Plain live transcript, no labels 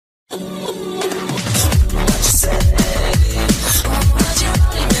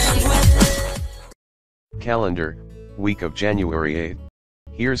Calendar, week of January 8th.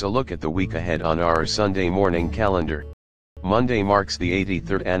 Here's a look at the week ahead on our Sunday morning calendar. Monday marks the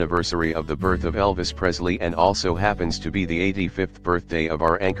 83rd anniversary of the birth of Elvis Presley and also happens to be the 85th birthday of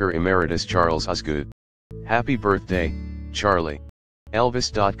our anchor emeritus Charles Osgood. Happy birthday, Charlie.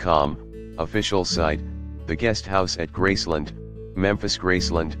 Elvis.com, official site, The Guest House at Graceland, Memphis.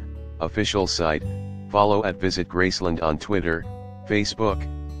 Graceland, official site. Follow at Visit Graceland on Twitter, Facebook,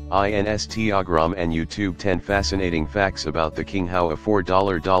 Instagram and YouTube. 10 fascinating facts about the king. How a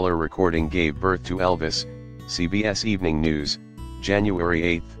 $4 recording gave birth to Elvis. CBS Evening News, January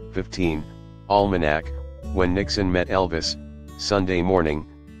 8, 15, Almanac, When Nixon Met Elvis, Sunday Morning,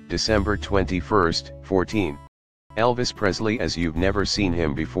 December 21, 14. Elvis Presley as you've never seen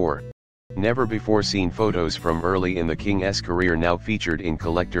him before. Never before seen photos from early in the King's career now featured in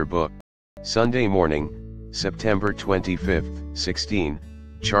collector book. Sunday Morning, September 25, 16,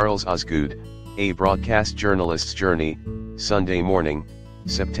 Charles Osgood, A Broadcast Journalist's Journey, Sunday Morning,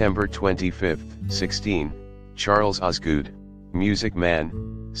 September 25, 16, Charles Osgood, Music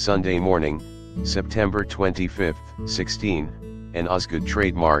Man, Sunday Morning, September 25, 16, an Osgood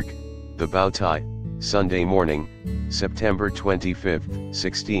trademark, The Bow Tie, Sunday Morning, September 25,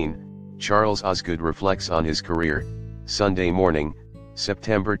 16, Charles Osgood reflects on his career, Sunday Morning,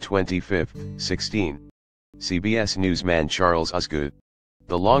 September 25, 16. CBS newsman Charles Osgood,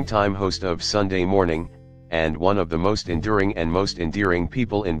 the longtime host of Sunday Morning, and one of the most enduring and most endearing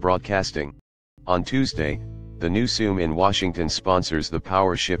people in broadcasting. On Tuesday, the Newsroom in Washington sponsors the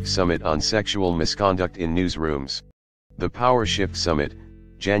Power Shift Summit on Sexual Misconduct in Newsrooms. The Power Shift Summit,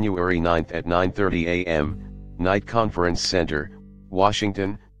 January 9th at 9:30 a.m., Knight Conference Center,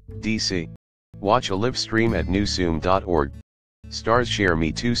 Washington, D.C. Watch a live stream at newsroom.org. Stars share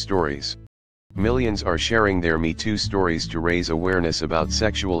Me Too stories. Millions are sharing their Me Too stories to raise awareness about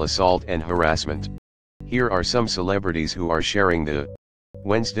sexual assault and harassment. Here are some celebrities who are sharing the.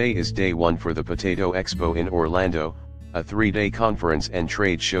 Wednesday is day one for the Potato Expo in Orlando, a 3-day conference and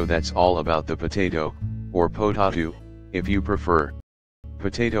trade show that's all about the potato, or potato, if you prefer.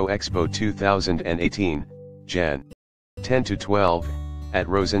 Potato Expo 2018, Jan. 10 to 12, at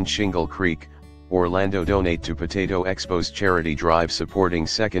Rosen Shingle Creek, Orlando. Donate to Potato Expo's charity drive supporting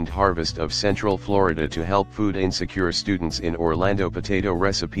Second Harvest of Central Florida to help food insecure students in Orlando. Potato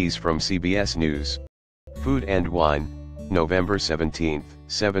recipes from CBS News. Food and Wine, November 17,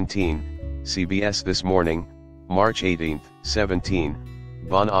 17, CBS This Morning, March 18, 17,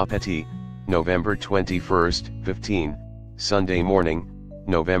 Bon Appetit, November 21, 15, Sunday Morning,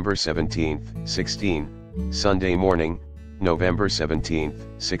 November 17, 16, Sunday Morning, November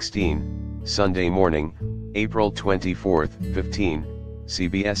 17, 16, Sunday Morning, April 24, 15,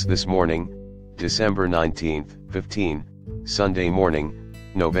 CBS This Morning, December 19, 15, Sunday Morning,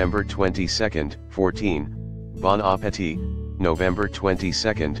 November 22, 14, Bon Appetit, November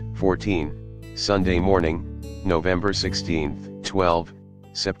 22, 14, Sunday Morning, November 16, 12,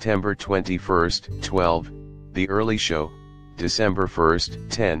 September 21, 12, The Early Show, December 1,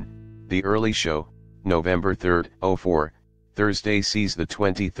 10, The Early Show, November 3, 04, Thursday sees the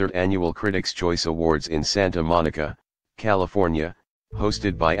 23rd Annual Critics' Choice Awards in Santa Monica, California,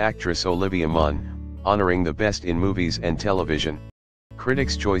 hosted by actress Olivia Munn, honoring the best in movies and television.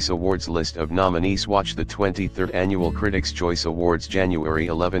 Critics' Choice Awards list of nominees. Watch the 23rd Annual Critics' Choice Awards January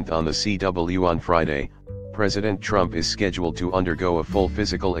 11th on the CW. On Friday, President Trump is scheduled to undergo a full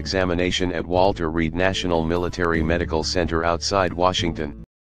physical examination at Walter Reed National Military Medical Center outside Washington.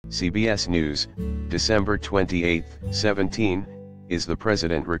 CBS News, December 28, 17, is the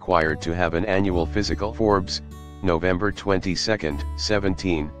president required to have an annual physical? Forbes, November 22,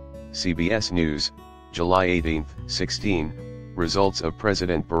 17, CBS News, July 18, 16, results of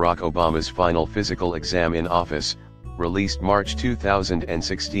President Barack Obama's final physical exam in office, released March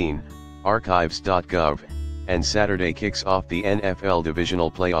 2016, archives.gov, and Saturday kicks off the NFL divisional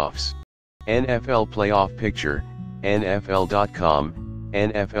playoffs. NFL playoff picture, NFL.com,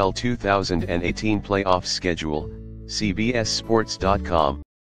 NFL 2018 playoff schedule, CBSSports.com.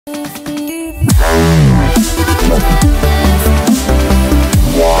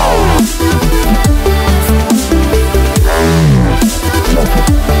 Wow.